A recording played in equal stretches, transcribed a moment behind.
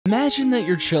Imagine that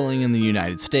you're chilling in the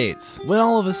United States, when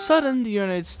all of a sudden the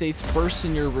United States bursts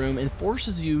in your room and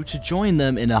forces you to join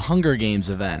them in a Hunger Games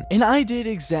event. And I did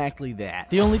exactly that.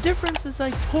 The only difference is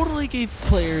I totally gave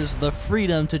players the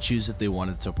freedom to choose if they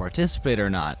wanted to participate or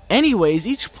not. Anyways,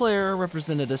 each player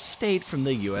represented a state from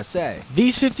the USA.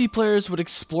 These 50 players would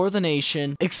explore the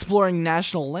nation, exploring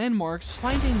national landmarks,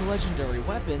 finding legendary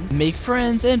weapons, make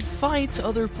friends, and fight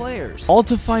other players. All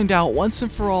to find out once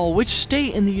and for all which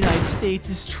state in the United States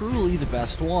is truly the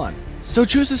best one. So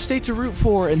choose a state to root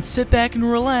for and sit back and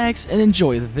relax and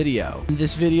enjoy the video.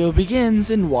 This video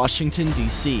begins in Washington,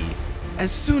 D.C.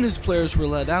 As soon as players were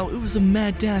let out, it was a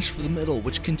mad dash for the middle,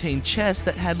 which contained chests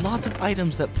that had lots of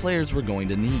items that players were going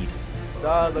to need.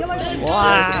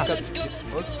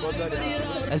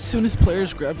 As soon as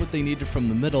players grabbed what they needed from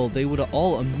the middle, they would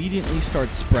all immediately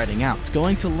start spreading out,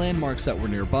 going to landmarks that were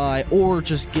nearby, or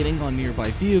just getting on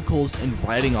nearby vehicles and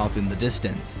riding off in the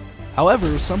distance.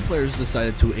 However, some players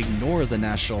decided to ignore the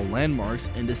national landmarks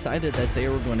and decided that they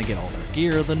were going to get all their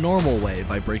gear the normal way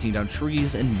by breaking down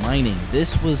trees and mining.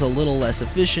 This was a little less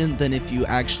efficient than if you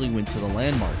actually went to the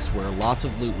landmarks, where lots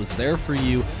of loot was there for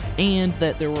you and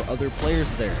that there were other players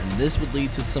there, and this would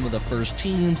lead to some of the first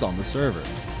teams on the server.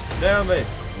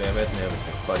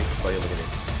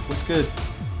 What's good?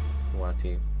 One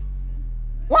team.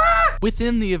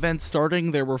 Within the event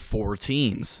starting, there were 4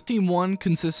 teams. Team 1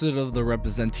 consisted of the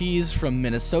representees from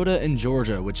Minnesota and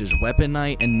Georgia, which is Weapon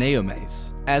Knight and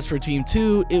Naomes. As for Team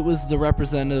 2, it was the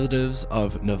representatives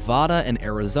of Nevada and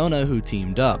Arizona who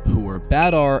teamed up, who were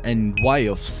Badar and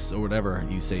Wyofs, or whatever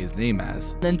you say his name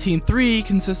as. Then Team 3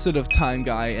 consisted of Time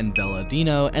Guy and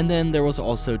Veladino, and then there was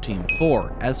also Team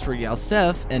 4. As for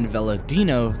Yosef and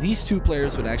Veladino, these 2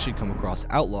 players would actually come across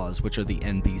outlaws, which are the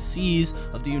NPCs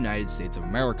of the United States of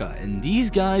America, and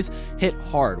these guys hit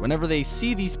hard. Whenever they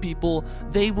see these people,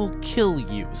 they will kill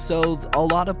you. So a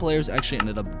lot of players actually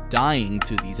ended up dying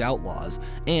to these outlaws,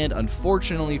 and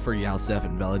unfortunately for Yosef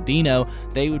and Veladino,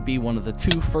 they would be one of the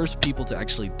 2 first people to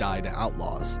actually die to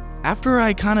outlaws. After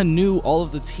I kinda knew all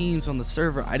of the teams on the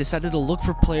server, I decided to look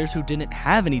for players who didn't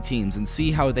have any teams and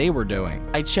see how they were doing.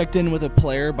 I checked in with a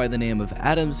player by the name of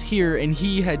Adams here, and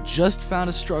he had just found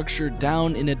a structure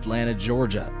down in Atlanta,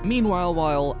 Georgia. Meanwhile,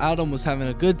 while Adam was having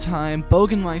a good time,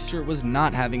 Bogenmeister was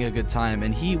not having a good time,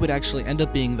 and he would actually end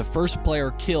up being the first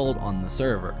player killed on the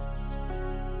server.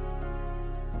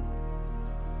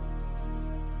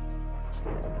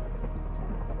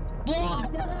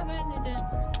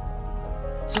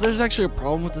 So there's actually a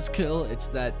problem with this kill. It's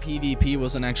that PvP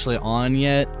wasn't actually on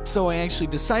yet. So I actually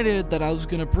decided that I was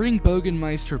going to bring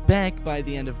Bogenmeister back by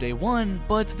the end of day 1,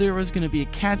 but there was going to be a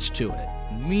catch to it.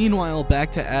 Meanwhile,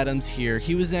 back to Adams here,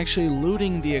 he was actually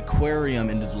looting the aquarium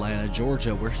in Atlanta,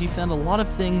 Georgia, where he found a lot of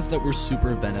things that were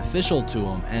super beneficial to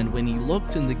him, and when he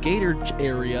looked in the gator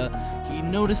area, he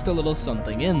noticed a little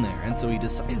something in there, and so he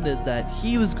decided that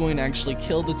he was going to actually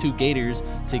kill the 2 gators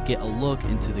to get a look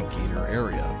into the gator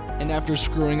area. And after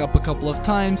screwing up a couple of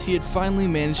times, he had finally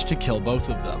managed to kill both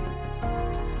of them.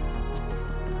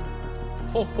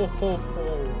 Ho ho ho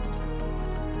ho.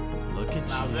 Look at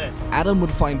you. Adam would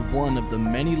find one of the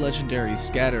many legendaries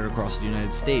scattered across the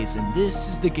United States, and this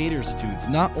is the Gator's Tooth.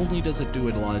 Not only does it do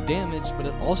a lot of damage, but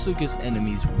it also gives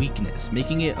enemies weakness,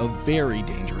 making it a very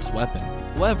dangerous weapon.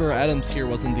 However, Adams here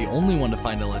wasn't the only one to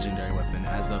find a legendary weapon,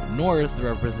 as up north, the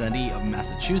representative of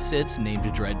Massachusetts,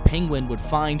 named Dread Penguin, would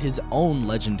find his own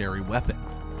legendary weapon.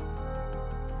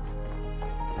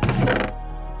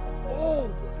 Oh!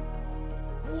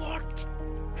 What?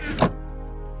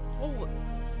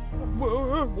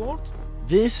 What?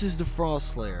 This is the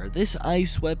Frost Slayer. This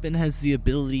ice weapon has the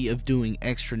ability of doing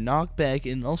extra knockback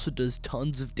and also does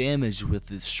tons of damage with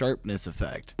his sharpness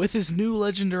effect. With his new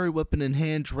legendary weapon in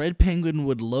hand, Dread Penguin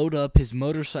would load up his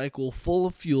motorcycle full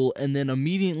of fuel and then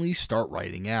immediately start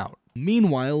riding out.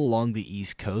 Meanwhile, along the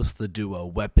East Coast, the duo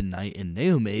Weapon Knight and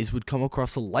Naomes would come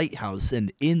across a lighthouse,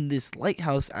 and in this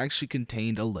lighthouse actually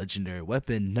contained a legendary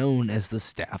weapon known as the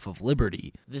Staff of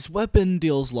Liberty. This weapon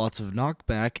deals lots of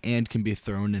knockback and can be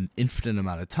thrown an infinite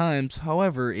amount of times,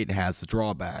 however, it has a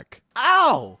drawback.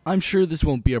 Ow! I'm sure this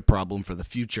won't be a problem for the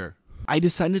future. I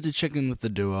decided to check in with the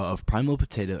duo of Primal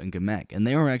Potato and Gamek, and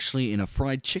they were actually in a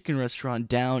fried chicken restaurant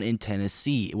down in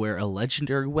Tennessee, where a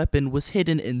legendary weapon was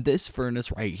hidden in this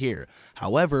furnace right here.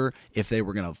 However, if they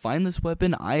were going to find this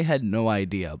weapon, I had no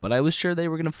idea, but I was sure they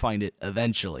were going to find it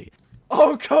eventually.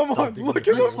 Oh, come on, look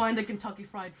at Let's find the Kentucky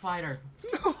Fried Fighter.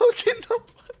 Look in the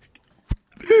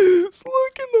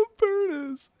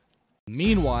furnace.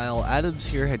 Meanwhile, Adams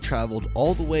here had traveled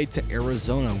all the way to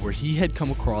Arizona where he had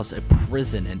come across a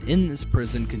prison, and in this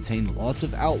prison contained lots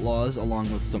of outlaws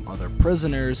along with some other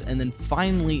prisoners, and then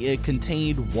finally it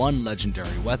contained one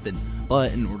legendary weapon.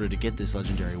 But in order to get this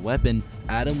legendary weapon,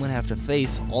 Adam would have to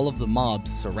face all of the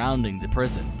mobs surrounding the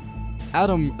prison.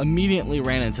 Adam immediately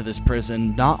ran into this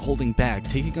prison, not holding back,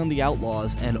 taking on the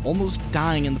outlaws and almost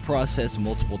dying in the process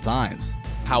multiple times.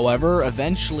 However,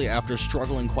 eventually, after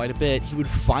struggling quite a bit, he would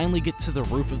finally get to the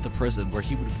roof of the prison where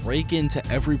he would break into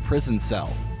every prison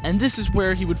cell. And this is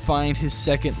where he would find his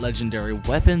second legendary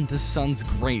weapon, the Sun's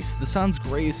Grace. The Sun's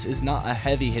Grace is not a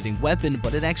heavy-hitting weapon,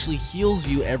 but it actually heals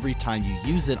you every time you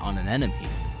use it on an enemy.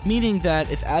 Meaning that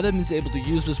if Adam is able to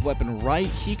use this weapon right,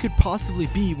 he could possibly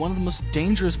be one of the most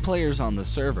dangerous players on the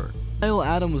server. While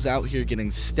Adam was out here getting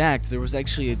stacked, there was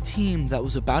actually a team that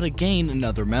was about to gain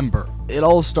another member. It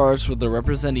all starts with the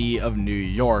representative of New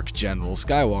York, General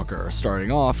Skywalker.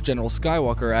 Starting off, General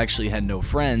Skywalker actually had no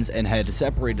friends and had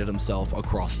separated himself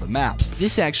across the map.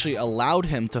 This actually allowed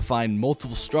him to find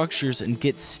multiple structures and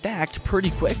get stacked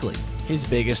pretty quickly. His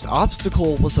biggest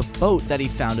obstacle was a boat that he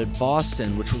found in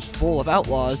Boston, which was full of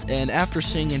outlaws, and after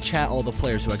seeing in chat all the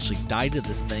players who actually died to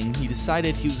this thing, he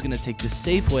decided he was going to take the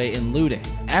safe way in looting.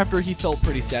 After he felt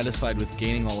pretty satisfied with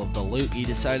gaining all of the loot, he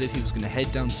decided he was going to head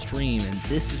downstream, and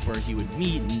this is where he would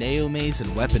meet Naomi's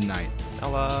and Weapon Knight.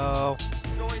 Hello.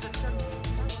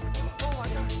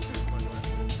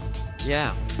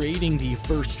 Yeah. Creating the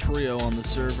first trio on the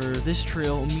server, this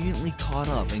trio immediately caught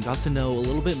up and got to know a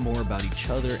little bit more about each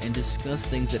other and discuss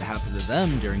things that happened to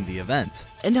them during the event.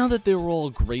 And now that they were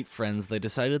all great friends, they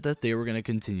decided that they were going to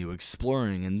continue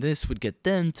exploring, and this would get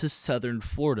them to southern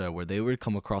Florida, where they would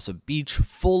come across a beach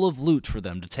full of loot for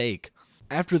them to take.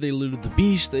 After they looted the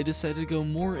beach, they decided to go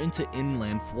more into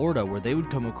inland Florida, where they would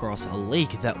come across a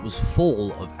lake that was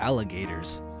full of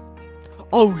alligators.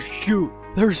 Oh shoot!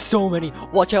 There's so many!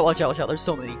 Watch out, watch out, watch out, there's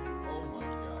so many.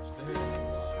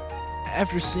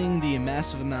 After seeing the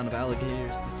massive amount of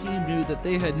alligators, the team knew that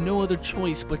they had no other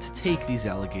choice but to take these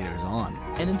alligators on.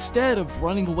 And instead of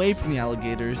running away from the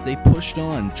alligators, they pushed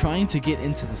on, trying to get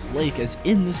into this lake, as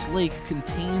in this lake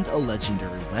contained a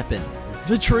legendary weapon.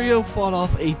 The trio fought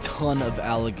off a ton of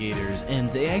alligators,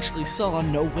 and they actually saw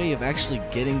no way of actually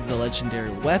getting the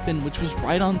legendary weapon, which was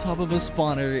right on top of a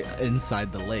spawner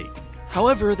inside the lake.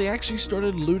 However, they actually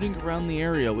started looting around the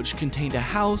area, which contained a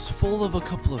house full of a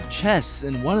couple of chests,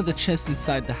 and one of the chests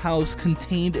inside the house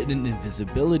contained an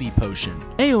invisibility potion.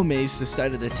 Naomi's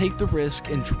decided to take the risk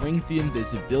and drink the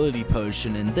invisibility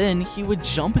potion, and then he would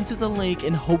jump into the lake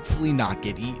and hopefully not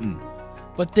get eaten.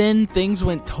 But then things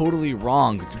went totally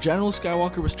wrong. General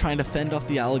Skywalker was trying to fend off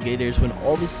the alligators when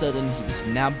all of a sudden he was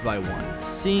nabbed by one.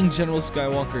 Seeing General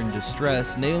Skywalker in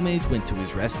distress, Naomi's went to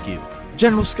his rescue.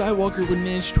 General Skywalker would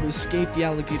manage to escape the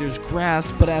alligator's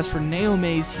grasp, but as for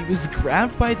Naomi's, he was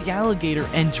grabbed by the alligator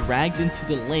and dragged into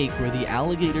the lake, where the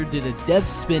alligator did a death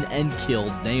spin and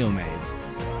killed Naomi's.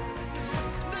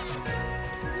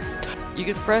 You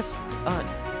can press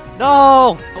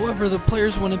no! However, the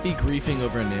players wouldn't be grieving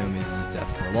over Naomi's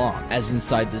death for long, as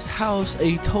inside this house,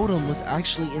 a totem was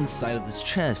actually inside of this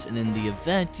chest, and in the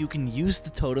event, you can use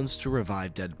the totems to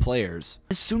revive dead players.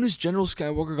 As soon as General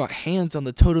Skywalker got hands on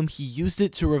the totem, he used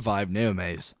it to revive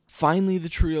Naomi's. Finally, the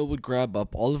trio would grab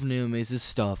up all of Naomi's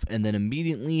stuff and then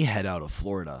immediately head out of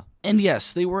Florida. And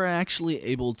yes, they were actually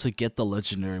able to get the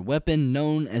legendary weapon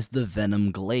known as the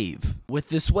Venom Glaive. With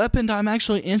this weapon, I'm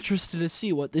actually interested to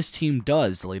see what this team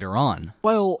does later on.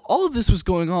 While all of this was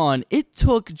going on, it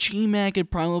took G-Mac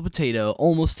and Primal Potato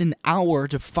almost an hour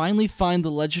to finally find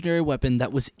the legendary weapon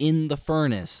that was in the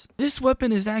furnace. This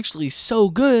weapon is actually so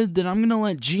good that I'm gonna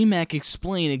let G-Mac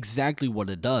explain exactly what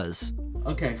it does.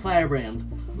 Okay,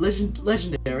 Firebrand.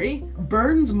 Legendary.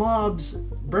 Burn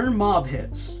mob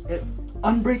hits.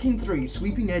 Unbreaking 3,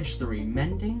 Sweeping Edge 3,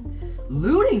 Mending,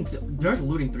 Looting, there's a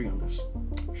Looting 3 on this.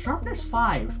 Sharpness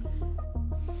 5.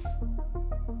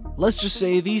 Let's just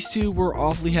say these two were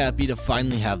awfully happy to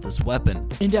finally have this weapon.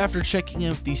 And after checking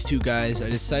out these two guys, I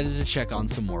decided to check on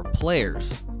some more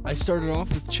players. I started off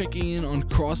with checking in on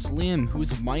Cross Lim, who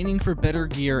was mining for better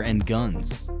gear and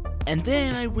guns. And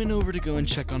then I went over to go and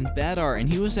check on Badar,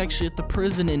 and he was actually at the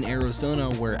prison in Arizona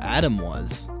where Adam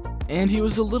was. And he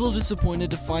was a little disappointed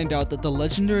to find out that the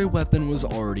legendary weapon was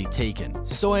already taken.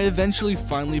 So I eventually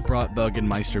finally brought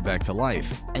Bogenmeister back to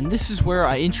life. And this is where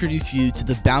I introduce you to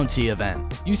the bounty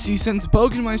event. You see, since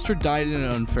Bogenmeister died in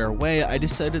an unfair way, I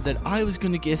decided that I was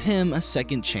going to give him a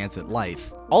second chance at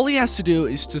life. All he has to do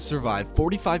is to survive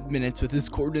 45 minutes with his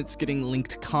coordinates getting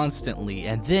linked constantly,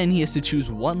 and then he has to choose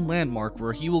one landmark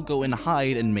where he will go and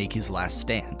hide and make his last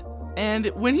stand. And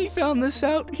when he found this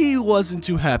out, he wasn't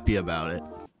too happy about it.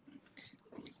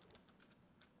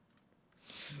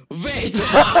 Wait!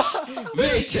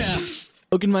 Wait!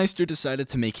 Bogenmeister decided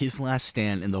to make his last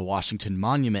stand in the Washington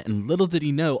Monument, and little did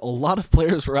he know, a lot of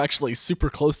players were actually super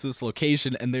close to this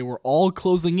location, and they were all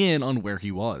closing in on where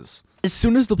he was. As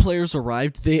soon as the players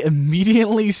arrived, they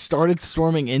immediately started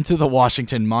storming into the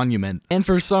Washington Monument, and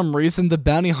for some reason, the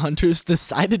bounty hunters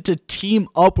decided to team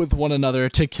up with one another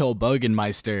to kill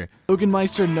Bogenmeister.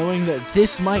 Bogenmeister, knowing that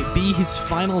this might be his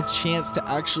final chance to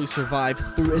actually survive,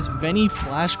 threw as many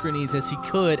flash grenades as he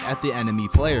could at the enemy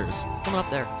players. Coming up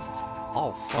there.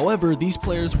 Oh, However, these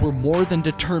players were more than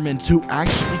determined to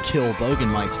actually kill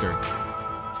Bogenmeister.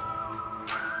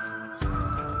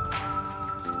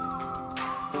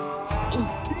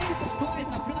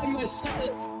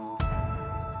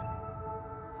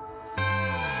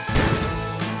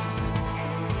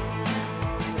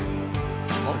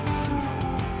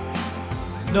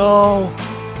 no.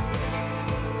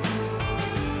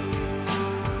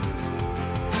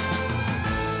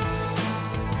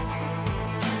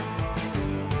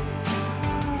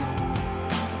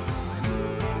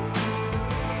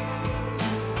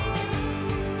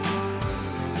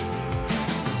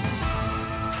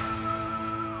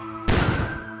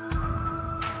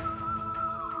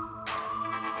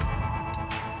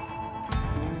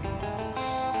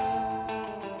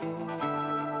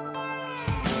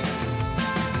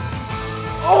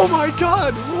 Oh my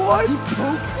god! What? He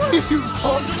broke? He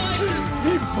broke?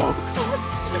 He broke?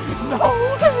 No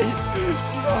way!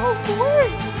 No way!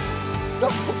 No!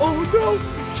 Oh no!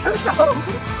 Get out!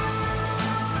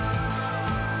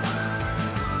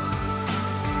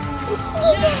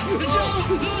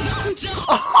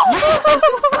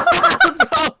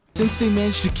 Since they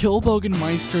managed to kill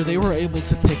Bogenmeister, they were able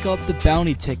to pick up the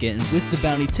bounty ticket, and with the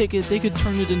bounty ticket, they could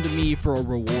turn it into me for a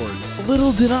reward.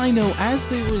 Little did I know, as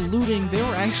they were looting, they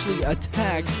were actually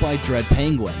attacked by Dread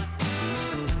Penguin.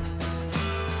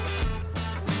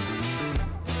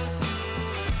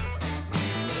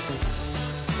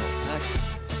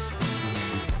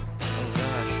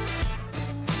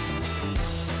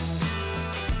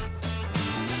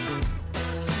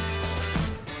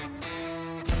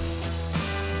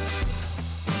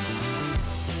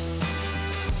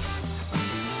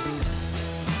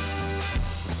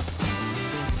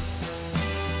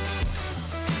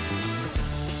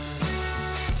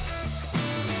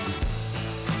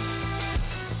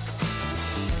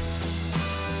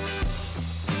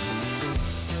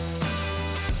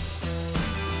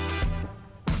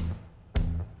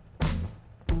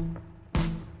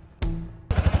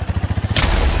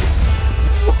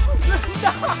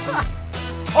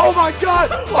 Oh gosh. Oh my god!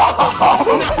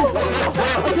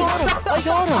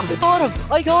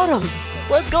 I got him!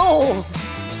 Let's go!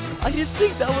 I didn't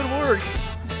think that would work.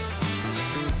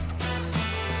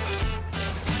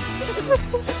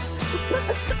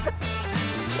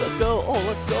 Let's go! Oh,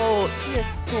 let's go! He had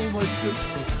so much good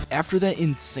stuff. After that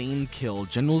insane kill,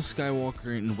 General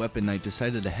Skywalker and Weapon Knight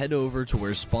decided to head over to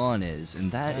where Spawn is,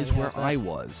 and that is where I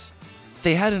was.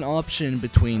 They had an option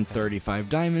between 35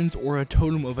 diamonds or a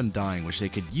Totem of Undying, which they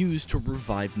could use to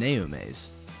revive Naome's.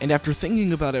 And after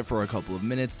thinking about it for a couple of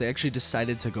minutes, they actually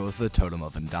decided to go with the Totem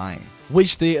of Undying,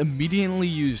 which they immediately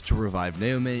used to revive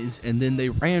Naome's, and then they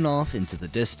ran off into the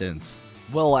distance.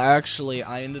 Well, actually,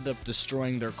 I ended up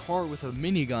destroying their car with a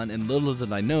minigun, and little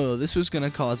did I know, this was going to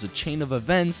cause a chain of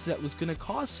events that was going to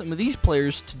cause some of these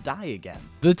players to die again.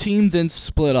 The team then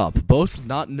split up, both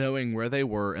not knowing where they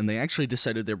were, and they actually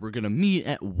decided they were going to meet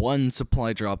at one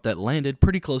supply drop that landed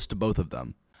pretty close to both of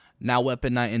them. Now,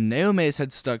 Weapon Knight and Naome's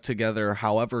had stuck together,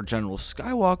 however, General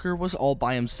Skywalker was all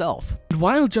by himself. And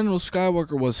while General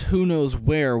Skywalker was who knows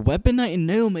where, Weapon Knight and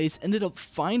Naome's ended up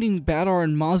finding Badar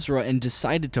and Mazra and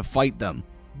decided to fight them.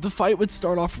 The fight would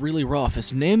start off really rough,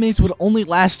 as Naome's would only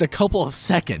last a couple of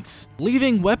seconds,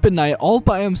 leaving Weapon Knight all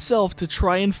by himself to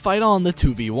try and fight on the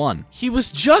 2v1. He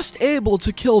was just able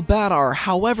to kill Badar,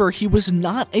 however, he was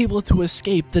not able to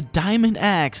escape the diamond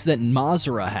axe that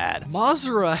Mazra had.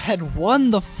 Mazra had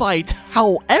won the fight,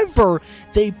 however,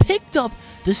 they picked up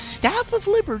the Staff of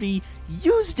Liberty,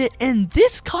 used it, and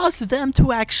this caused them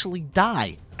to actually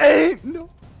die. Ain't no.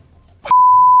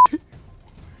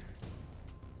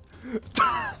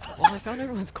 Well, I found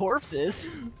everyone's corpses.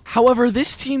 However,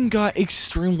 this team got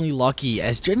extremely lucky,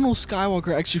 as General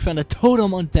Skywalker actually found a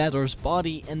totem on Badar's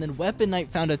body, and then Weapon Knight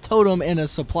found a totem and a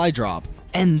supply drop.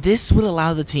 And this would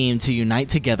allow the team to unite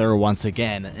together once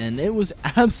again, and it was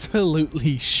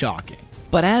absolutely shocking.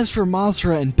 But as for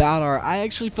Mazra and Badar, I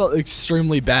actually felt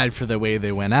extremely bad for the way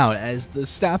they went out, as the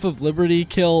Staff of Liberty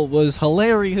kill was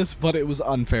hilarious, but it was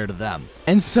unfair to them.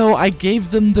 And so I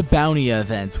gave them the bounty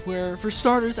event, where for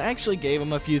starters I actually gave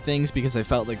them a few things because I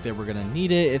felt like they were going to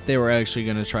need it if they were actually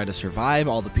going to try to survive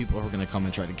all the people who were going to come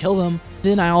and try to kill them.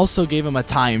 Then I also gave them a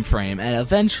time frame, and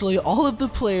eventually all of the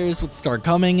players would start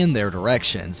coming in their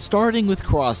direction, starting with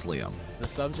Crosslium. The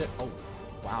subject, oh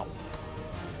wow.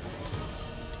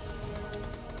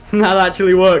 That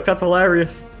actually worked, that's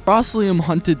hilarious. Crosslium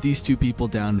hunted these two people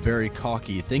down very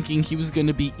cocky, thinking he was going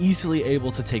to be easily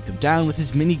able to take them down with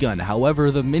his minigun.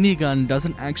 However, the minigun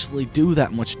doesn't actually do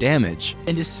that much damage.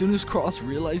 And as soon as Cross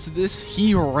realized this,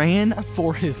 he ran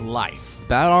for his life.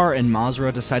 Badar and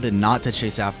Mazra decided not to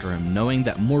chase after him, knowing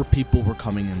that more people were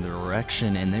coming in their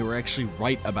direction, and they were actually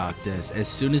right about this. As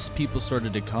soon as people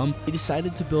started to come, they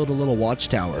decided to build a little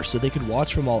watchtower so they could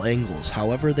watch from all angles.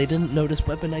 However, they didn't notice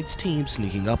Weapon Knight's team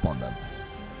sneaking up on them.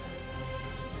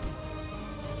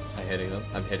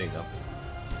 I'm hitting them.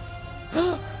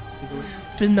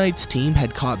 Weapon Knight's team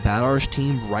had caught Badar's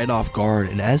team right off guard,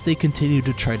 and as they continued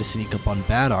to try to sneak up on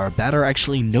Badar, Badar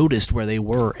actually noticed where they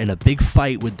were, and a big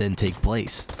fight would then take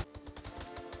place.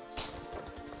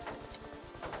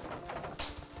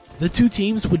 The two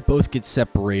teams would both get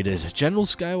separated. General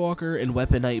Skywalker and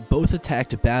Weapon Knight both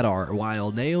attacked Badar,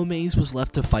 while Naomaze was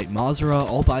left to fight Mazra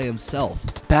all by himself.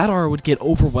 Badar would get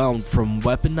overwhelmed from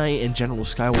Weapon Knight and General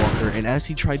Skywalker, and as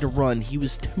he tried to run, he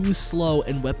was too slow,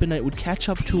 and Weapon Knight would catch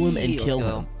up to him and kill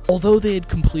him. Although they had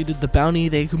completed the bounty,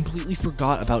 they completely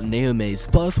forgot about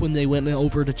Naomaze, but when they went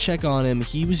over to check on him,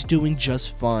 he was doing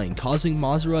just fine, causing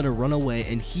Mazra to run away,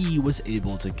 and he was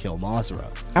able to kill Mazra.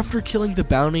 After killing the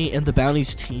bounty and the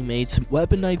bounty's teammates,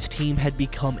 Weapon Knight's team had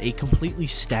become a completely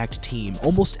stacked team.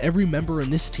 Almost every member in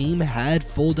this team had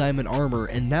full diamond armor,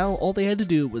 and now all they had to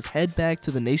do was head back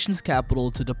to the nation's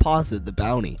capital to deposit the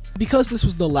bounty. Because this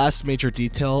was the last major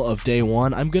detail of day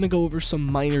 1, I'm gonna go over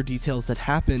some minor details that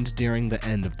happened during the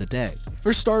end of the day.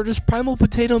 For starters, Primal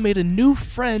Potato made a new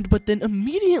friend, but then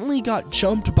immediately got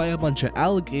jumped by a bunch of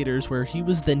alligators, where he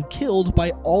was then killed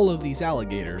by all of these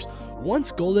alligators.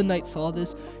 Once Golden Knight saw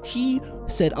this, he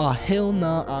said, "Ah, hell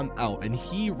nah, I'm out," and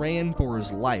he ran for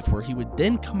his life, where he would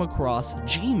then come across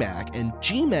G-Mac, and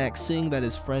G-Mac, seeing that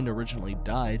his friend originally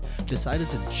died, decided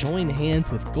to join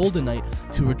hands with Golden Knight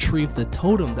to retrieve the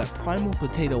totem that Primal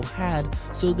Potato had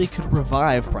so they could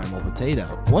revive Primal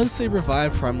Potato. Once they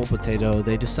revived Primal Potato,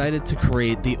 they decided to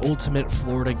create the ultimate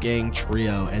Florida Gang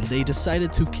trio, and they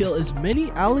decided to kill as many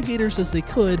alligators as they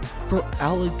could for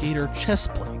alligator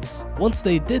chest plates. Once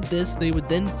they did this, they would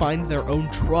then find their own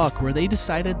truck, where they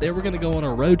decided they were going to go on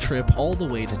a road trip all the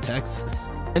way to Texas.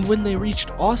 And when they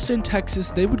reached Austin, Texas,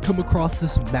 they would come across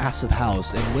this massive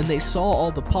house, and when they saw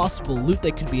all the possible loot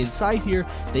that could be inside here,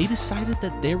 they decided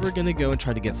that they were going to go and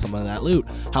try to get some of that loot.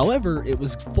 However, it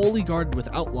was fully guarded with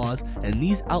outlaws, and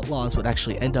these outlaws would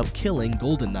actually end up killing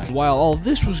Golden Knight. While all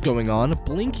this was going on,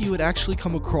 Blinky would actually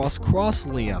come across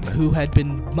Crosslium, who had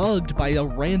been mugged by a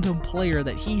random player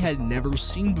that he had never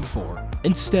seen before.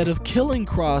 Instead of killing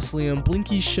Crosslium,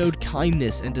 Blinky showed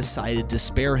kindness and decided to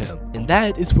spare him. And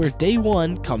that is where day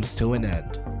 1 comes to an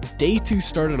end. Day 2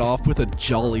 started off with a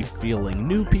jolly feeling.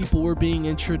 New people were being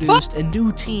introduced, and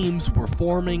new teams were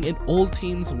forming, and old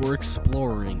teams were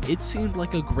exploring. It seemed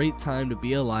like a great time to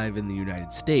be alive in the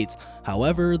United States.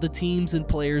 However, the teams and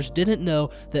players didn't know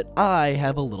that I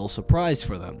have a little surprise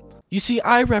for them. You see,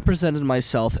 I represented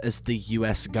myself as the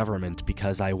US government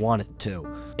because I wanted to,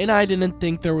 and I didn't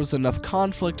think there was enough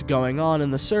conflict going on in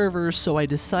the servers, so I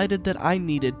decided that I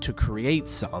needed to create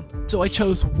some. So I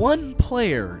chose one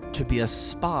player to be a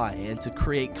spy and to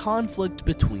create conflict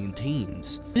between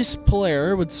teams. This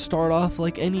player would start off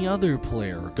like any other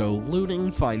player, go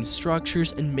looting, find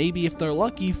structures, and maybe if they're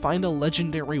lucky, find a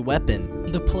legendary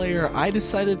weapon. The player I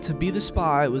decided to be the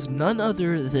spy was none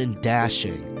other than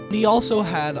Dashing. He also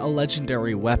had a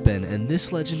legendary weapon, and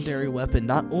this legendary weapon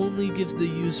not only gives the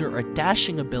user a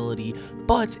dashing ability,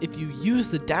 but if you use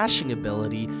the dashing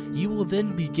ability, you will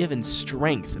then be given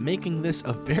strength, making this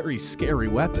a very scary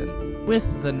weapon.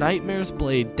 With the Nightmare's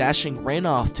Blade, Dashing ran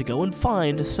off to go and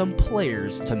find some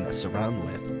players to mess around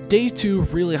with. Day 2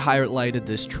 really highlighted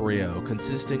this trio,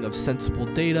 consisting of Sensible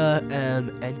Data,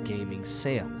 M, and Gaming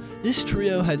Sam. This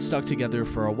trio had stuck together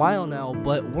for a while now,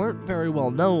 but weren't very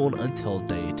well known until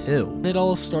day 2. It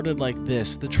all started like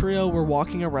this. The trio were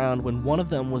walking around when one of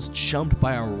them was jumped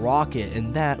by a rocket,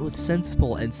 and that was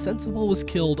Sensible, and Sensible was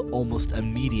killed almost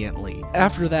immediately.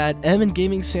 After that, M and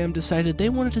Gaming Sam decided they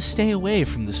wanted to stay away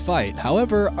from this fight.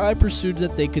 However, I pursued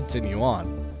that they continue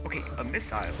on. Okay, a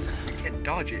missile. You can't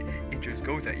dodge it. It just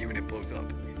goes at you and it blows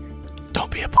up.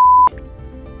 Don't be a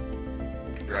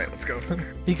Right, let's go.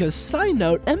 Because side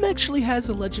note, M actually has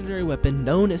a legendary weapon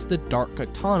known as the Dark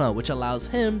Katana, which allows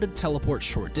him to teleport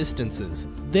short distances.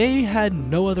 They had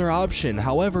no other option.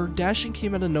 However, Dashing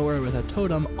came out of nowhere with a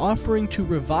totem offering to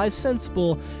revive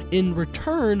Sensible. In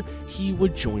return, he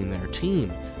would join their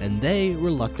team, and they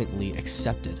reluctantly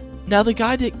accepted. Now, the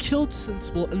guy that killed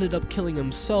Sensible ended up killing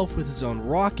himself with his own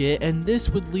rocket, and this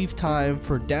would leave time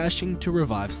for Dashing to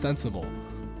revive Sensible.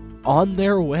 On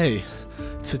their way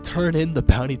to turn in the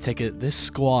bounty ticket, this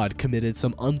squad committed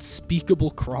some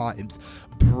unspeakable crimes,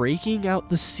 breaking out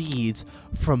the seeds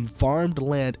from farmed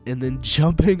land and then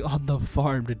jumping on the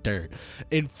farmed dirt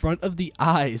in front of the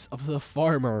eyes of the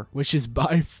farmer, which is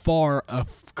by far a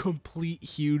complete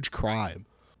huge crime.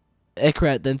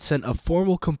 Ekrat then sent a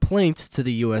formal complaint to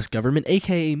the US government,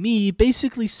 aka me,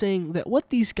 basically saying that what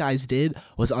these guys did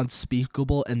was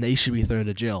unspeakable and they should be thrown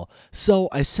to jail. So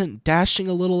I sent Dashing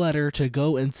a little letter to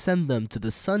go and send them to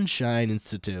the Sunshine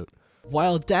Institute.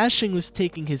 While Dashing was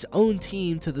taking his own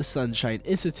team to the Sunshine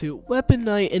Institute, Weapon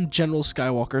Knight and General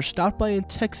Skywalker stopped by in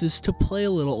Texas to play a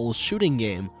little old shooting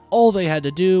game. All they had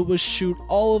to do was shoot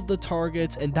all of the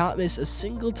targets and not miss a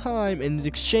single time, and in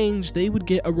exchange they would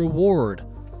get a reward.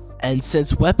 And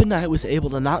since Weapon Knight was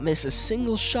able to not miss a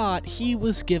single shot, he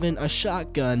was given a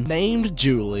shotgun named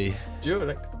Julie.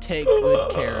 Julie. Take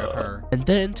good care of her. And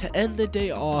then to end the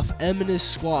day off, M and his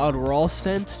squad were all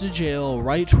sent to jail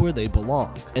right where they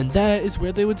belong. And that is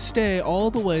where they would stay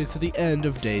all the way to the end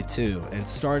of day 2. And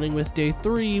starting with day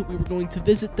 3, we were going to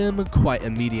visit them quite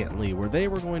immediately, where they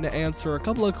were going to answer a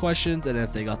couple of questions, and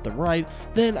if they got them right,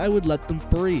 then I would let them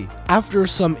free. After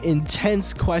some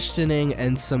intense questioning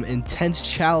and some intense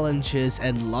challenges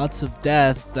and lots of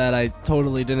death that I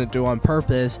totally didn't do on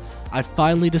purpose, I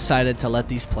finally decided to let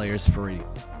these players free.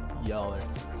 Y'all are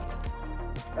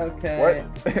free. Okay.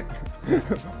 What?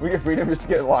 We get freedom just to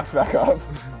get locked back up.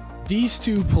 These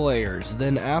two players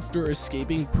then, after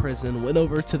escaping prison, went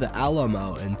over to the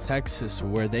Alamo in Texas,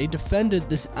 where they defended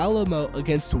this Alamo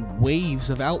against waves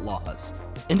of outlaws.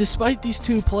 And despite these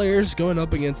two players going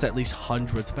up against at least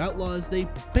hundreds of outlaws, they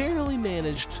barely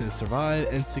managed to survive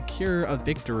and secure a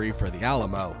victory for the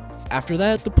Alamo. After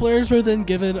that, the players were then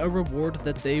given a reward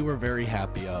that they were very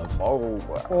happy of.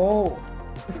 Oh,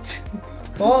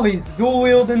 he's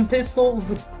dual-wielding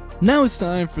pistols. Now it's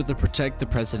time for the Protect the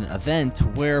President event,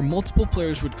 where multiple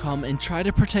players would come and try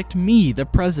to protect me, the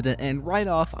president, and right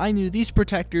off, I knew these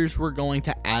protectors were going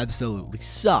to absolutely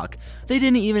suck. They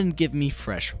didn't even give me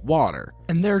fresh water.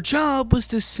 And their job was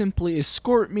to simply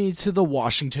escort me to the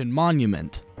Washington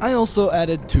Monument. I also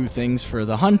added 2 things for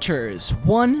the hunters.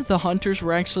 1, the hunters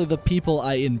were actually the people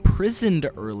I imprisoned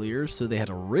earlier, so they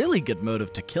had a really good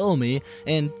motive to kill me.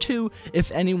 And 2,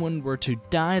 if anyone were to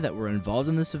die that were involved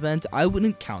in this event, I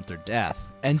wouldn't count their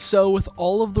death. And so with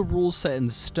all of the rules set in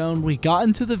stone, we got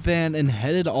into the van and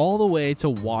headed all the way to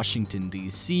Washington,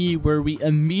 DC, where we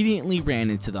immediately ran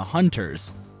into the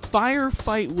hunters.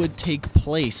 Firefight would take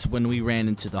place when we ran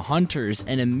into the hunters,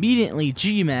 and immediately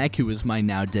G-Mac, who was my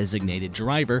now designated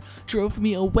driver, drove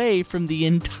me away from the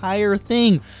entire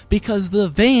thing because the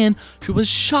van was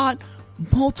shot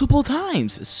multiple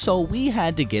times, so we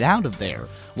had to get out of there.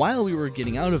 While we were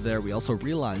getting out of there, we also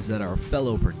realized that our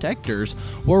fellow protectors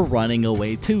were running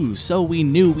away too, so we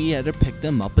knew we had to pick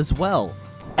them up as well.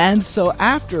 And so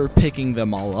after picking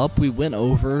them all up, we went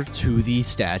over to the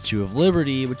Statue of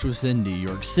Liberty, which was in New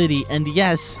York City, and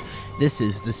yes, this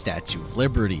is the Statue of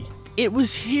Liberty. It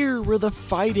was here where the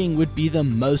fighting would be the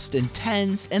most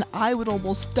intense, and I would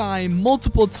almost die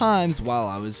multiple times while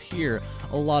I was here.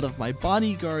 A lot of my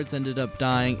bodyguards ended up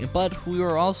dying, but we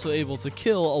were also able to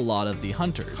kill a lot of the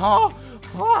hunters. I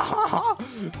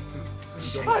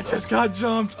just got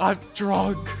jumped. I'm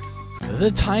drunk.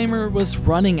 The timer was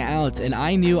running out, and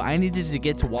I knew I needed to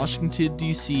get to Washington,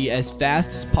 D.C. as fast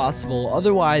as possible,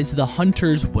 otherwise the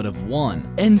hunters would have won.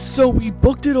 And so we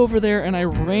booked it over there, and I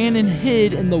ran and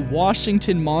hid in the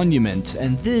Washington Monument,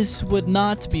 and this would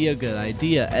not be a good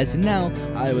idea, as now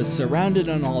I was surrounded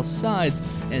on all sides,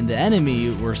 and the enemy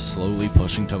were slowly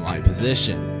pushing to my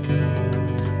position.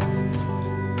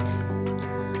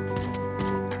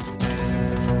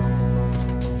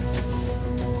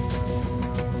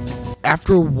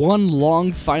 After one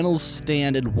long final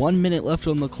stand and 1 minute left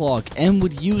on the clock, M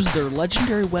would use their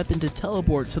legendary weapon to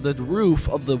teleport to the roof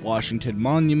of the Washington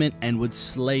Monument and would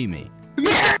slay me.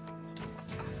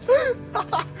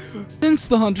 Since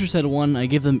the hunters had won, I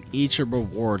gave them each a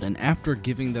reward, and after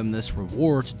giving them this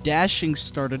reward, Dashing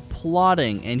started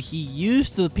plotting, and he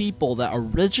used the people that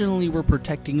originally were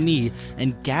protecting me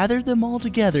and gathered them all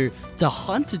together to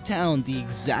hunt down the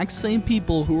exact same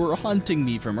people who were hunting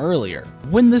me from earlier.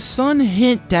 When the sun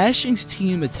hit, Dashing's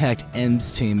team attacked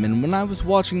M's team, and when I was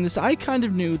watching this, I kind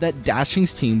of knew that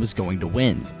Dashing's team was going to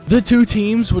win. The two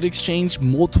teams would exchange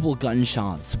multiple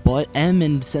gunshots, but M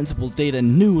and Sensible Data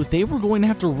knew they were going to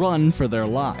have to run for their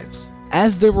lives.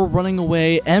 As they were running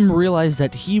away, M realized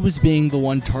that he was being the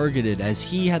one targeted as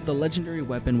he had the legendary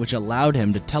weapon which allowed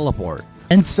him to teleport.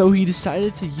 And so he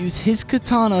decided to use his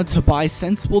katana to buy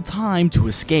Sensible time to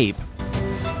escape.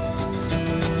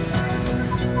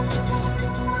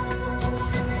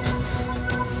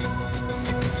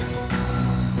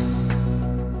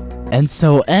 And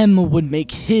so M would make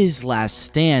his last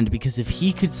stand, because if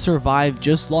he could survive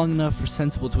just long enough for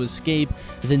Sensible to escape,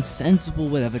 then Sensible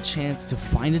would have a chance to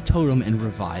find a totem and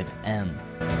revive M.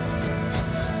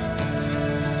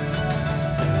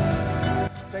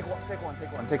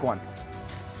 Take one.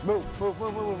 Move,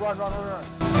 run.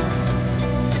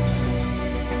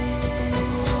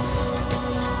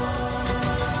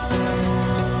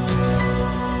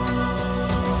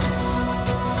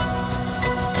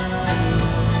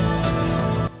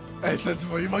 Hey,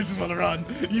 Sensible, you might just want to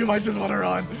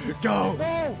run. Go!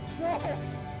 No!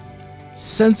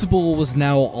 Sensible was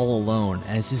now all alone,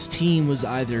 as his team was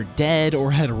either dead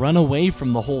or had run away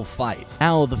from the whole fight.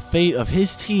 Now, the fate of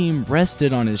his team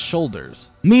rested on his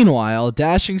shoulders. Meanwhile,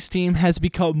 Dashing's team has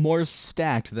become more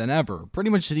stacked than ever. Pretty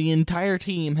much the entire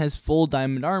team has full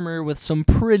diamond armor with some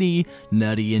pretty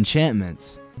nutty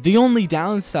enchantments. The only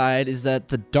downside is that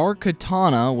the Dark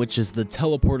Katana, which is the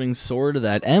teleporting sword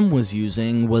that M was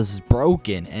using, was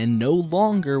broken and no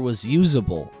longer was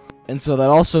usable. And so that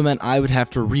also meant I would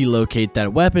have to relocate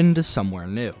that weapon to somewhere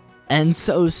new. And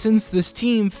so since this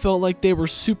team felt like they were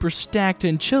super stacked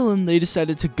and chillin', they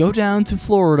decided to go down to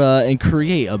Florida and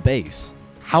create a base.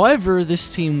 However, this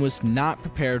team was not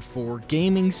prepared for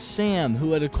Gaming Sam,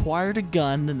 who had acquired a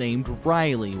gun named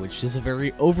Riley, which is a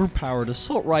very overpowered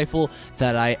assault rifle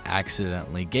that I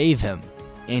accidentally gave him.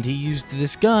 And he used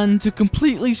this gun to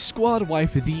completely squad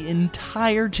wipe the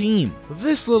entire team.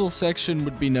 This little section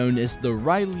would be known as the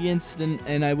Riley incident,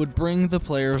 and I would bring the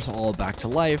players all back to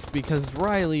life because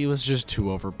Riley was just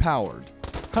too overpowered.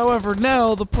 However,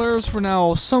 now the players were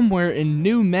now somewhere in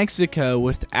New Mexico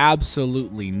with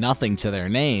absolutely nothing to their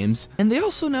names, and they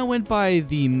also now went by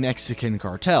the Mexican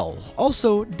cartel.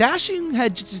 Also, Dashing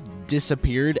had just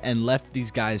disappeared and left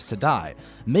these guys to die.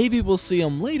 Maybe we'll see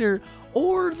him later,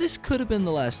 or this could have been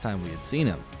the last time we had seen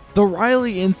him. The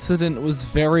Riley incident was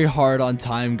very hard on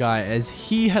Time Guy as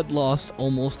he had lost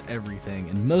almost everything,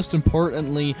 and most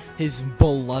importantly, his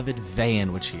beloved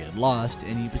van which he had lost,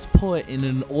 and he was put in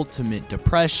an ultimate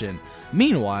depression.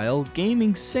 Meanwhile,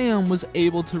 Gaming Sam was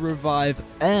able to revive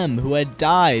M, who had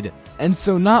died. And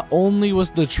so not only was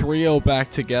the trio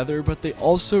back together, but they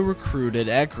also recruited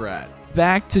Ekrat.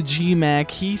 Back to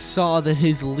GMAC, he saw that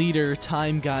his leader,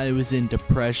 Time Guy, was in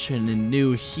depression and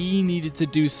knew he needed to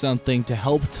do something to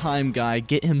help Time Guy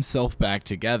get himself back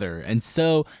together, and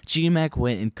so GMAC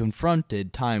went and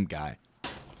confronted Time Guy.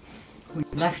 We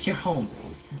left your home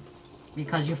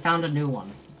because you found a new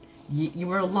one. You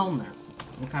were alone there,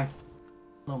 okay?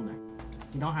 Alone there.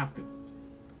 You don't have to.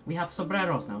 We have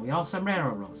sombreros now. We all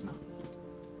sombreros now.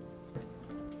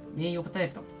 Me and you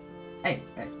potato. Hey,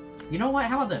 you know what?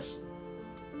 How about this?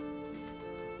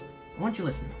 I want you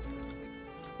listening.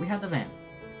 We have the van.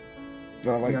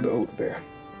 No, I like the old van.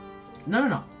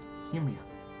 No. Hear me out.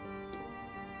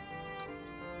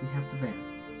 We have the van.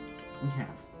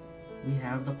 We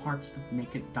have the parts to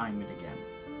make it diamond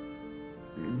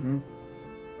again.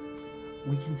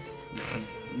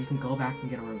 We can go back and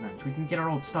get our revenge. We can get our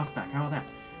old stuff back. How about that?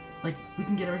 Like, we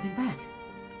can get everything back.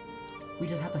 We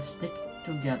just have to stick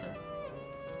together.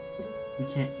 We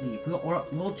can't leave.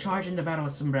 We'll charge into battle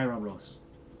with Sombrero Bros.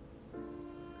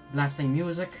 Blasting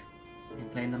music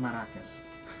and playing the maracas.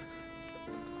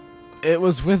 It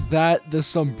was with that the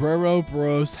Sombrero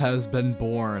Bros has been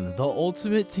born, the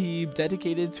ultimate team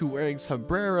dedicated to wearing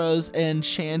sombreros and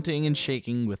chanting and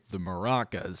shaking with the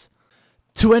maracas.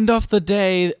 To end off the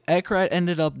day, Ekrat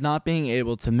ended up not being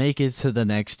able to make it to the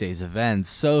next day's events,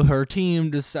 so her team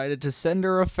decided to send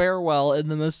her a farewell in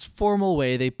the most formal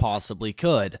way they possibly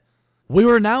could. We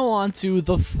were now on to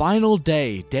the final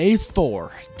day, day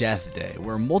 4, Death Day,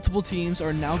 where multiple teams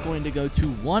are now going to go to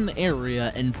one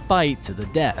area and fight to the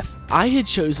death. I had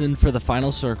chosen for the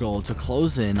final circle to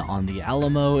close in on the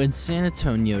Alamo in San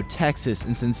Antonio, Texas,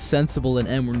 and since Sensible and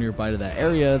M were nearby to that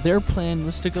area, their plan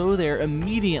was to go there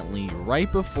immediately,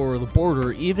 right before the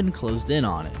border even closed in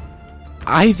on it.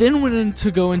 I then went in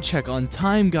to go and check on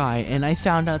Time Guy, and I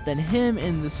found out that him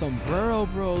and the Sombrero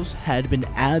Bros had been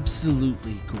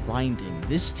absolutely grinding.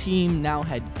 This team now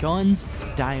had guns,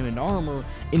 diamond armor,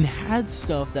 and had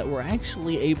stuff that were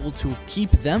actually able to keep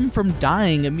them from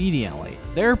dying immediately.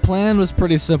 Their plan was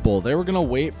pretty simple. They were going to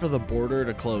wait for the border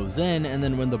to close in, and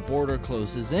then when the border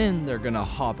closes in, they're going to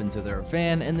hop into their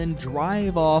van and then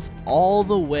drive off all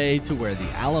the way to where the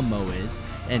Alamo is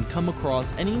and come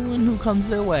across anyone who comes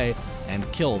their way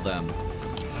and kill them.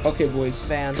 Okay, boys.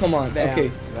 Van. Come on. Van.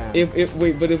 Okay. Van. If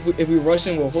we rush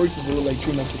in with horses, we look like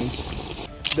true Mexicans.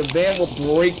 The van will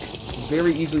break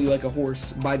very easily like a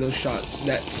horse by those shots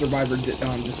that Survivor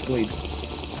displayed.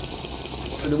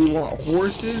 So do we want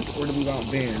horses or do we want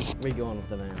vans? We're going with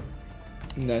the van.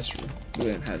 That's true. The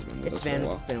van has been with us for a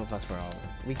while. It's been with us for a while.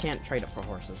 We can't trade it for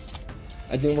horses.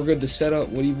 I think we're good to set up.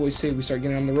 What do you boys say? We start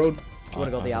getting on the road? You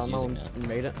wanna go to the Alamo and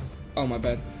raid it? Oh, my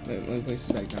bad. Let me place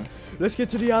this back down. Let's get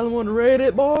to the Alamo and raid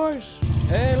it, boys!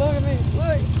 Hey, look at me!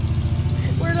 Look!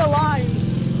 We're the line!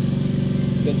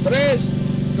 The tres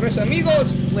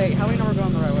amigos! Wait, how do we know we're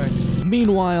going the right way?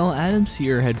 Meanwhile, Adams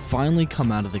here had finally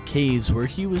come out of the caves where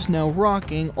he was now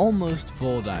rocking almost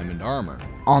full diamond armor.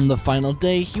 On the final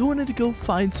day, he wanted to go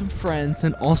find some friends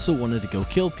and also wanted to go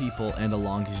kill people, and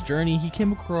along his journey he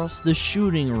came across the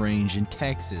shooting range in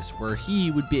Texas where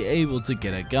he would be able to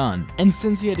get a gun. And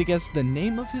since he had to guess the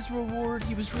name of his reward,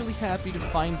 he was really happy to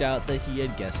find out that he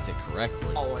had guessed it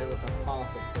correctly. Oh, it was a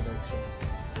perfect prediction.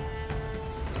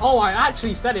 Oh, I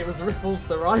actually said it was Ripples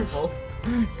the rifle.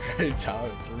 Great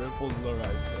job, it's Ripples the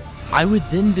rifle. I would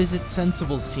then visit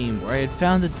Sensible's team, where I had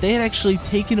found that they had actually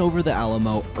taken over the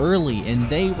Alamo early, and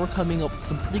they were coming up with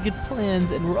some pretty good plans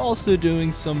and were also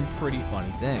doing some pretty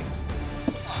funny things.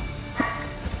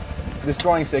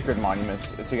 Destroying sacred monuments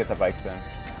to get the bikes in.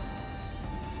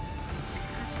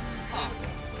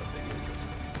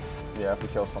 Yeah, if we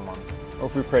kill someone. Or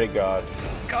if we pray to God.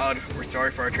 God, we're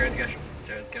sorry for our transgressions,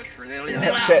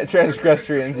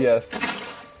 Transgressorians, yes.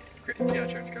 Yeah,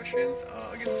 transgressions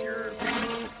against your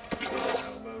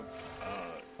Alamo.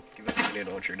 Give us a grenade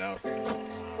launcher now.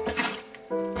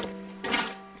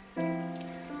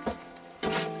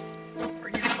 Are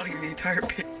you flooding the entire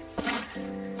pit?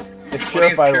 It's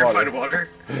purified water.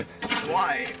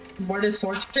 Why? Where this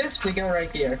torch is, we go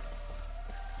right here.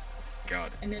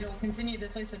 God. And it'll continue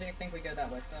this way, so they think we go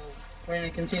that way. So we're gonna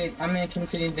continue. I'm gonna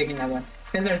continue digging that way.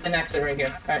 Because there's an exit right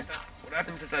here. Alright. What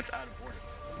happens if that's out of order?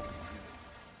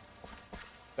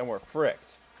 Then we're fricked.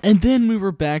 And then we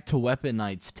were back to Weapon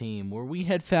Knight's team, where we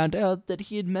had found out that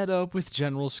he had met up with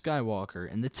General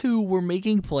Skywalker, and the two were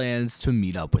making plans to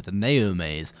meet up with the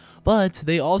Naomes, but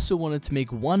they also wanted to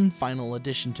make one final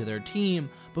addition to their team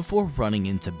before running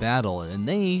into battle, and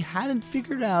they hadn't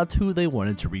figured out who they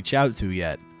wanted to reach out to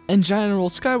yet. And General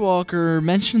Skywalker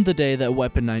mentioned the day that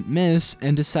Weapon Knight missed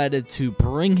and decided to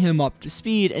bring him up to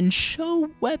speed and show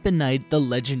Weapon Knight the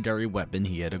legendary weapon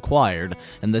he had acquired,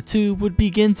 and the two would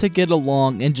begin to get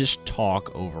along and just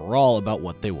talk overall about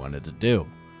what they wanted to do.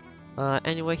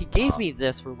 Anyway, he gave me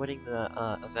this for winning the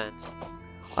event.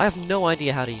 I have no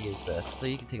idea how to use this, so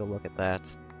you can take a look at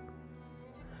that.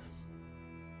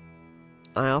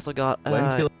 I also got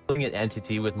when killing an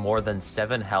entity with more than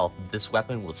 7 health, this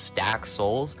weapon will stack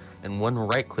souls, and when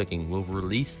right-clicking will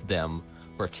release them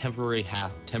for a temporary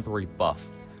buff.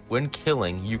 When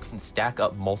killing, you can stack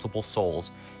up multiple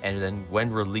souls, and then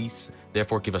when release,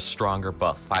 therefore give a stronger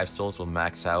buff. 5 souls will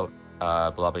max out,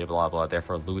 blah blah blah blah,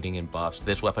 therefore looting and buffs.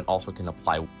 This weapon also can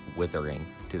apply withering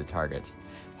to the targets.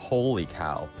 Holy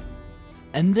cow.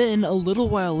 And then, a little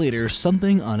while later,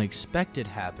 something unexpected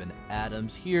happened.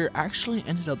 Adams here actually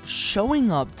ended up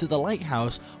showing up to the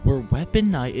lighthouse where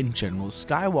Weapon Knight and General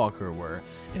Skywalker were,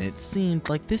 and it seemed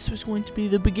like this was going to be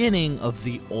the beginning of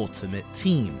the ultimate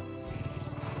team.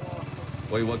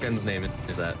 Wait, what gun's name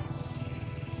is that?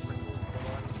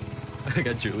 I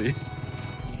got Julie.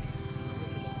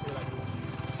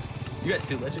 You got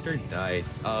 2 legendary?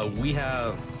 Nice. Do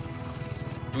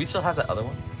we still have that other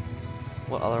one?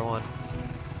 What other one?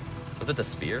 Was it the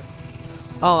spear?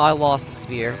 Oh, I lost the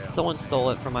spear. Someone stole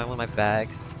it from one of my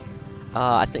bags.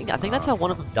 I think that's how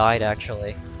one of them died,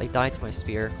 actually. They died to my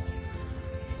spear.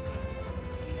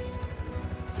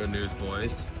 Good news,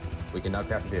 boys. We can now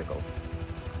craft vehicles.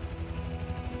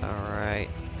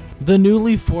 Alright. The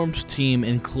newly formed team,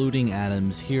 including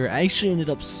Adams here, actually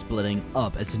ended up splitting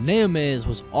up as Naomes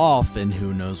was off in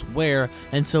who knows where,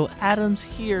 and so Adams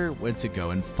here went to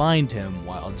go and find him,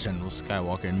 while General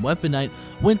Skywalker and Weapon Knight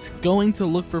went going to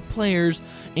look for players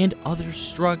and other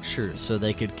structures so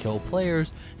they could kill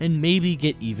players and maybe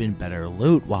get even better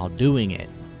loot while doing it.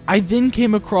 I then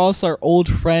came across our old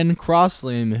friend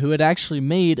Crossliam, who had actually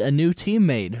made a new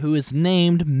teammate who is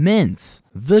named Mince.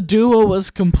 The duo was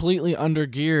completely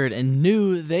undergeared and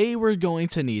knew they were going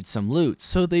to need some loot,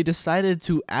 so they decided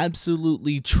to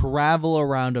absolutely travel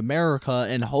around America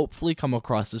and hopefully come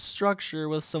across a structure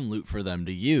with some loot for them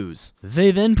to use.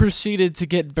 They then proceeded to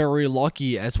get very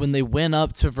lucky, as when they went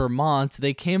up to Vermont,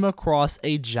 they came across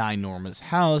a ginormous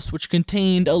house which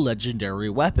contained a legendary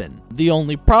weapon. The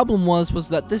only problem was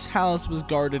that this house was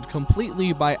guarded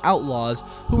completely by outlaws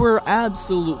who were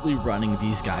absolutely running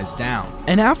these guys down.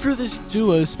 And after this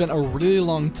duo spent a really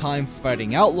long time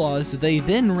fighting outlaws, they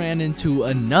then ran into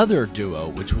another duo,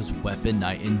 which was Weapon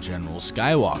Knight and General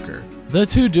Skywalker. The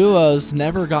two duos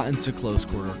never got into close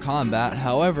quarter combat,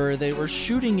 however, they were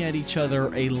shooting at each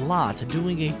other a lot,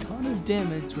 doing a ton of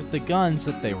damage with the guns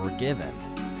that they were given.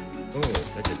 Oh,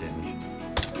 that did damage.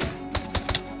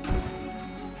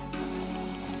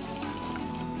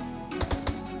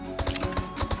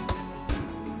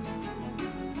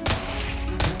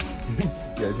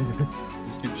 Yeah,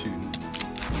 just keep shooting.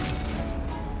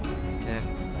 Yeah.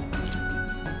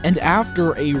 And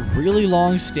after a really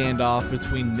long standoff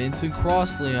between Mince and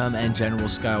Crossliam and General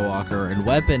Skywalker and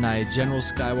Weapon Knight, General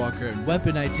Skywalker and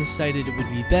Weapon Knight decided it would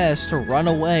be best to run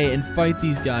away and fight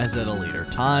these guys at a later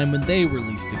time when they were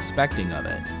least expecting of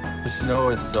it. The snow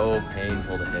is so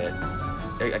painful to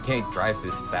hit. I can't drive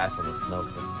this fast on the snow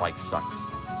because this bike sucks.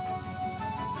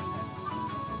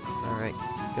 Alright,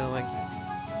 keep going.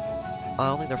 I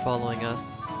don't think they're following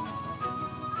us.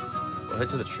 We'll head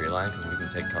to the tree line because we can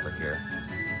take cover here.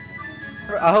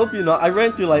 I hope you know, I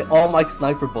ran through like all my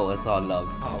sniper bullets on them.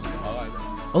 Oh god.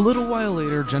 A little while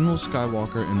later, General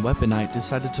Skywalker and Weapon Knight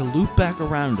decided to loop back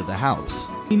around to the house.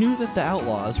 He knew that the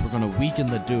outlaws were going to weaken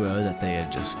the duo that they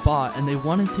had just fought, and they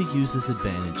wanted to use this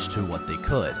advantage to what they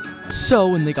could. So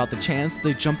when they got the chance,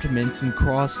 they jumped Mince and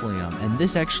Crossliam, and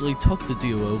this actually took the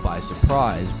duo by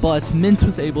surprise, but Mince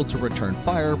was able to return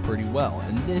fire pretty well,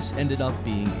 and this ended up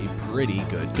being a pretty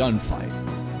good gunfight.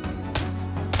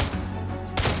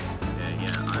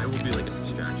 Yeah, I will be like a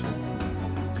distraction.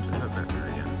 Actually, I have a better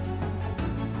idea.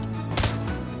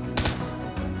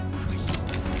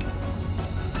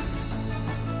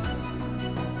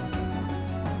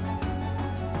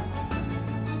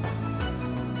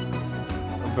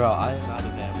 Bro, I am out of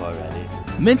ammo already.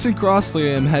 Mince and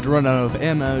Crossliam had run out of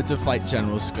ammo to fight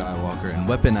General Skywalker and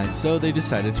Weapon Knight, so they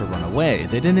decided to run away.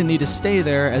 They didn't need to stay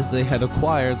there as they had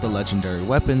acquired the legendary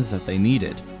weapons that they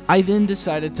needed. I then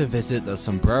decided to visit the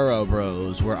Sombrero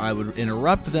Bros, where I would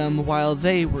interrupt them while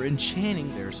they were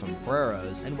enchanting their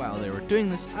sombreros, and while they were doing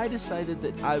this, I decided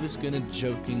that I was gonna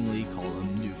jokingly call a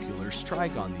nuclear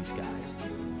strike on these guys.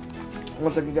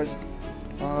 1 second, guys.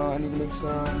 I need to make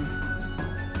some.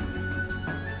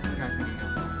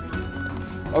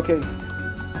 Okay.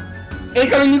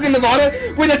 Incoming nuke in Nevada?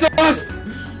 Wait, that's us!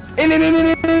 In!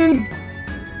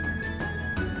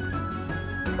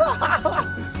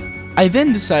 I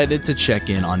then decided to check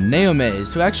in on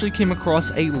Naomes, who actually came across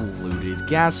a looted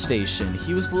gas station.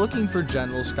 He was looking for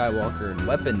General Skywalker and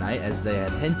Weapon Knight, as they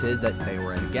had hinted that they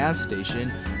were at a gas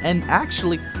station, and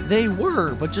actually they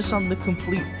were, but just on the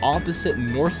complete opposite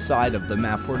north side of the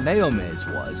map where Naomes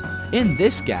was. In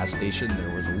this gas station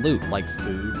there was loot like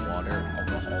food, water,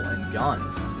 alcohol, and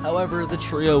guns. However, the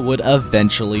trio would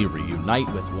eventually reunite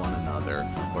with one another,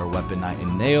 where Weapon Knight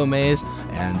and Naomes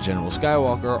and General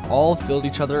Skywalker all filled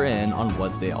each other in on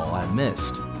what they all had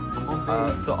missed.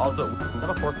 So also, we have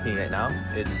a 14 right now.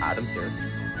 It's Adams here.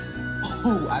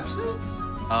 Oh, actually?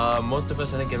 Most of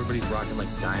us, I think everybody's rocking like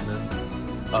diamond.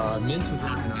 Mince was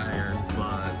rocking iron,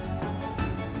 but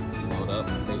load up.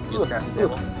 Get crafting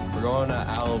table. We're going to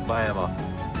Alabama.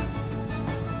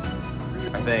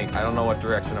 I think. I don't know what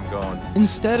direction I'm going.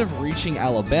 Instead of reaching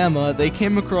Alabama, they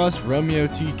came across Romeo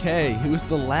TK, who was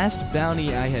the last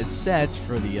bounty I had set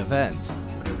for the event.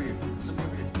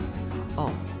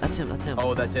 Oh, that's him, that's him.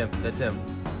 Oh, that's him. That's him.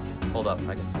 Hold up,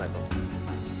 I can snipe him.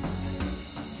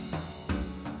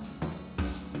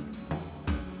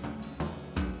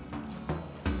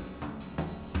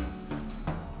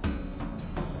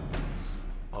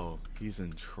 Oh, he's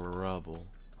in trouble.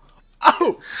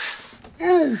 Oh!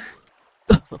 I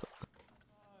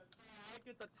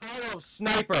get the title of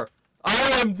sniper.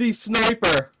 I am the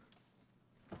sniper.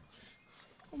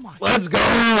 Oh my Let's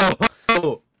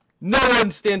go. No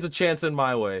one stands a chance in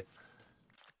my way.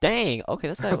 Dang. Okay,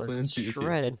 this guy was Lindsay is here.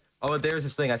 shredded. Oh, there's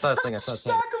this thing. I saw this thing. I saw this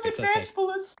thing. Stack of advanced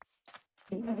bullets.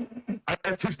 I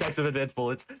have 2 stacks of advanced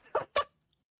bullets.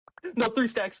 No, 3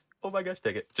 stacks. Oh my gosh,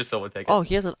 take it. Just someone take it. Oh,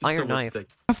 he has an Just iron someone knife. take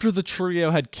it. After the trio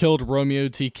had killed Romeo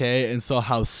TK and saw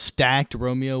how stacked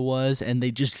Romeo was, and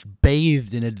they just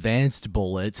bathed in advanced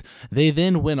bullets, they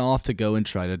then went off to go and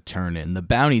try to turn in the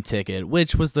bounty ticket,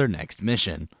 which was their next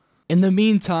mission. In the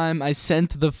meantime, I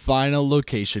sent the final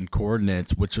location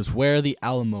coordinates, which was where the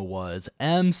Alamo was.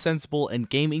 M, Sensible, and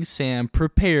Gaming Sam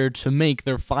prepared to make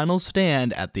their final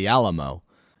stand at the Alamo.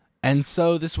 And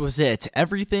so this was it.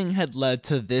 Everything had led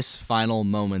to this final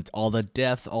moment. All the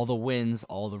death, all the wins,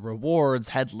 all the rewards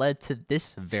had led to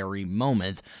this very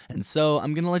moment. And so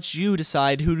I'm going to let you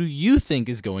decide, who do you think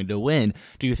is going to win?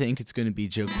 Do you think it's going to be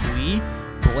Joqui,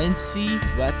 Blincy,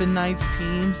 Weapon Knight's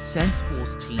team,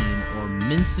 Sensible's team, or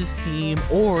Mince's team,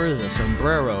 or the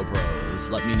Sombrero Bros?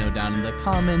 Let me know down in the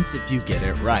comments if you get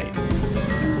it right.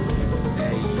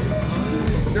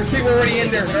 There's people already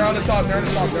in there. They're on the top. They're on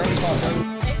the top. They're on the top.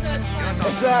 It's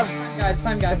Zev. Guys,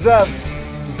 time, guys. It's Zev.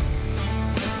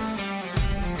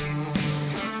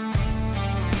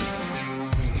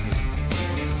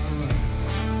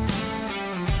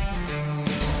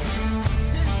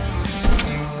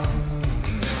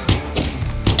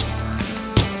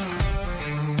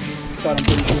 But I'm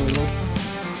pretty sure it was.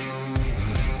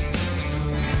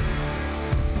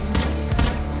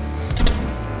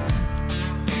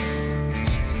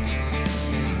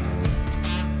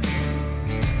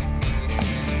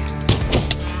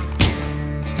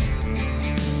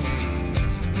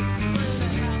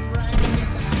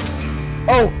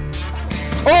 Oh!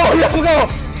 Oh, yeah, go!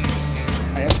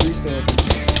 I have 3 still.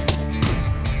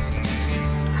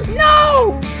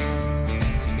 No!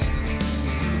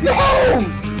 No!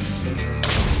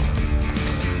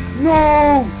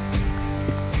 No!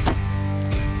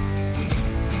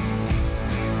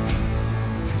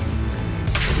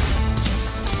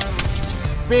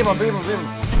 Beam him, beam him, beam him.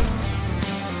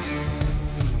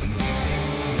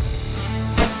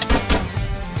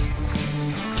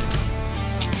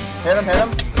 Hit him, hit him.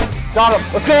 Got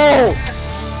him. Let's go!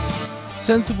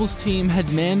 Sensible's team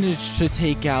had managed to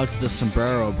take out the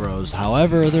Sombrero Bros,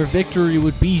 however, their victory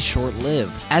would be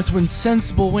short-lived. As when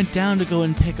Sensible went down to go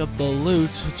and pick up the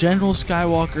loot, General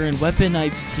Skywalker and Weapon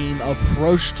Knight's team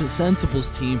approached Sensible's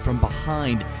team from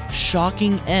behind,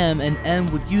 shocking M, and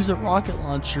M would use a rocket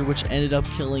launcher which ended up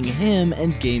killing him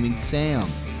and Gaming Sam.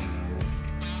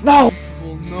 No!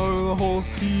 Sensible, no, the whole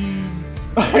team.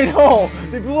 I know!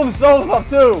 They blew themselves up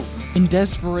too! In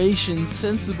desperation,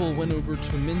 Sensible went over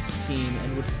to Mint's team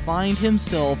and would find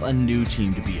himself a new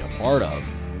team to be a part of.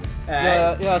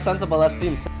 Yeah, Sensible, let's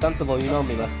team. Sensible, you know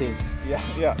me, let's team.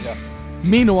 Yeah.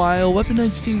 Meanwhile, Weapon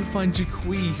Knight's team would find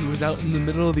Joqui, who was out in the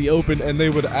middle of the open, and they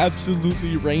would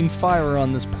absolutely rain fire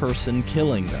on this person,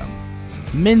 killing them.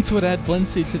 Mint would add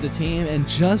Blincy to the team, and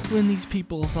just when these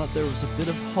people thought there was a bit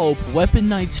of hope, Weapon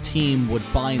Knight's team would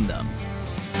find them.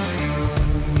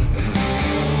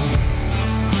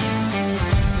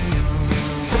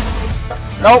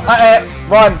 Nope,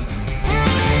 run!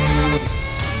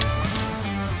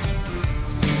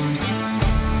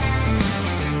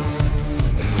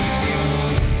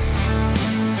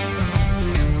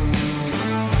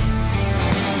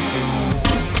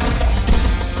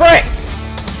 Frick!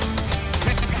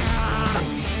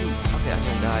 Okay, I'm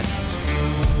gonna die.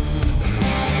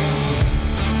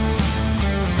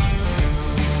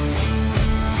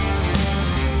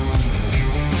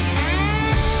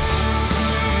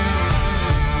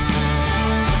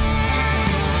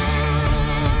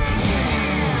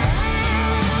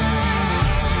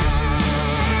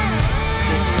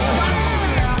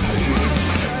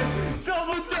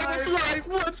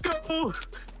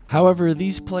 However,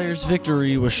 these players'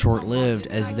 victory was short-lived,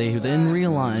 as they then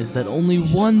realized that only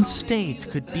one state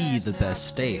could be the best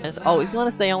state. Oh, he's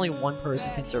gonna say only one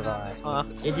person can survive, huh?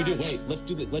 If we do, wait, let's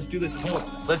do this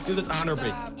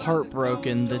honorably.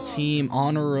 Heartbroken, the team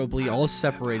honorably all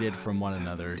separated from one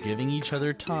another, giving each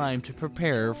other time to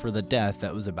prepare for the death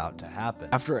that was about to happen.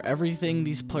 After everything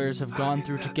these players have gone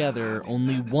through together,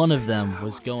 only one of them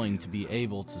was going to be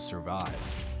able to survive.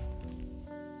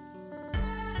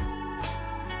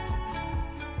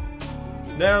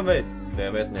 Nail base.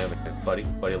 Buddy,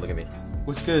 look at me.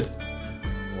 What's good?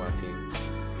 One team.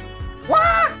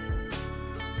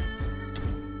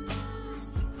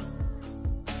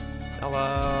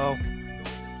 Hello.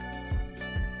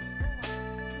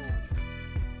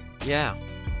 Yeah.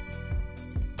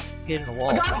 Get in the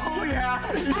wall. Oh yeah!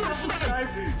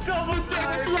 Double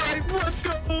snipe! Let's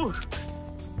go!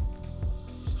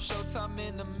 Showtime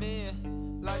in the mirror.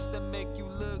 Lights that make you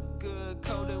look good,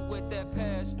 coated with that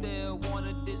pastel,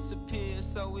 wanna disappear,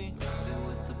 so we riding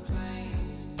with the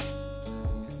planes.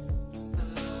 The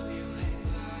love you ain't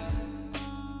blind.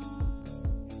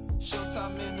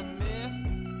 Showtime in the mirror,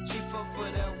 G4 for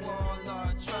that wall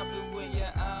art. Drop it with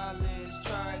your eyelids,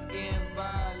 try again,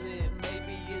 violet.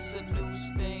 Maybe it's a new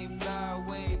stain, fly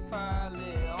away,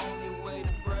 pilot. Only way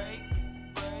to break.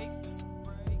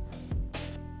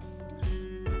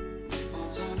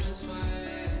 Mom's on its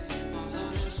way, mom's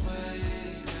on its way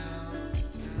down.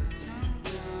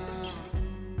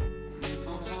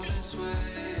 Mom's on its way,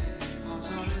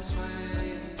 mom's on its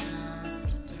way down.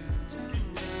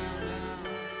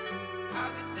 How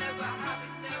we never,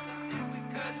 knew we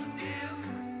couldn't deal.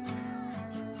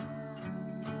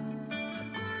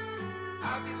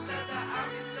 I'll be leather,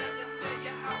 tell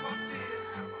you how I feel.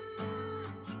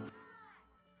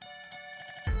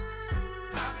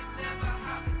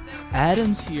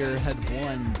 Adams here had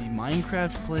won the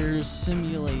Minecraft Players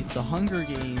Simulate the Hunger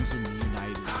Games in the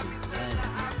United States event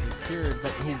and secured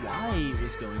that Hawaii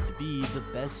was going to be the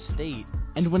best state.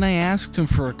 And when I asked him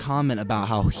for a comment about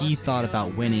how he thought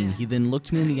about winning, he then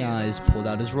looked me in the eyes, pulled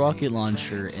out his rocket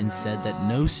launcher, and said that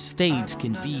no state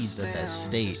can be the best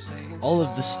state. All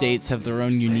of the states have their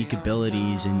own unique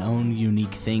abilities and own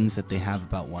unique things that they have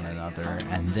about one another,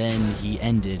 and then he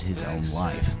ended his own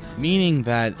life. Meaning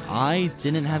that I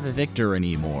didn't have a victor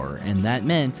anymore, and that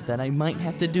meant that I might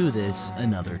have to do this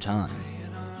another time.